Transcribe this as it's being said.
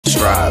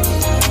striving,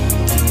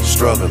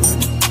 struggling,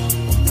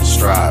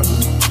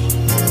 striving,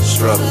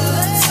 struggling,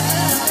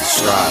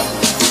 striving.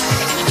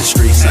 The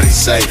streets ain't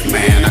safe,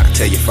 man, I can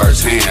tell you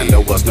firsthand.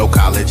 There was no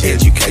college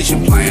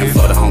education plan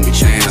for the homie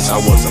Chance. I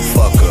was a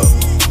fuck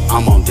up,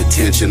 I'm on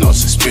detention or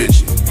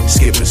suspension,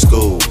 skipping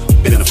school,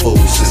 been a fool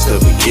since the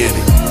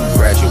beginning.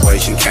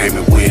 Graduation came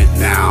and went,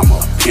 now I'm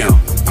a pimp.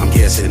 I'm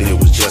guessing it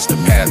was just the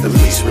path of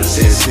least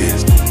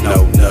resistance.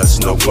 No nuts,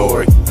 no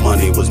glory,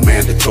 money was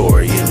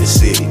mandatory in the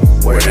city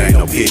where there ain't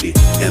no pity,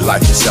 and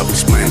life is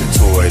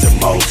self-explanatory. The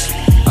most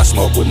I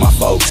smoke with my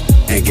folks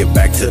and get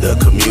back to the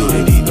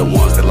community, the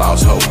ones that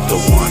lost hope, the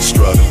ones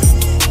struggling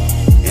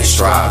and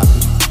striving.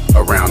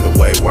 Around the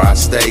way where I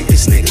stay,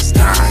 it's niggas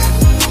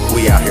dying.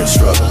 We out here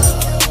struggling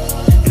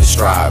and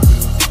striving.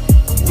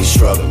 We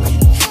struggling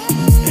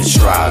and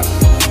striving,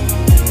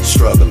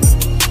 struggling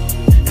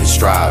and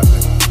striving.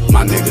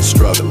 My niggas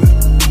struggling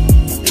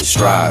and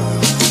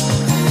striving.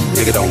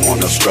 Nigga don't want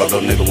no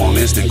struggle, nigga want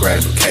instant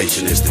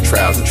gratification. It's the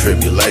trials and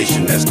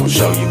tribulation that's gonna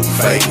show you who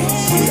faking.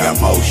 We got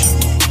motion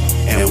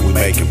and we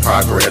making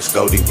progress.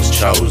 Goldie was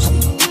chosen.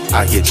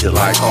 I hit you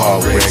like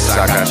all wrecks,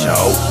 I got you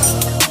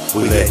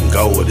open. We letting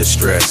go of the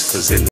stress, cause in the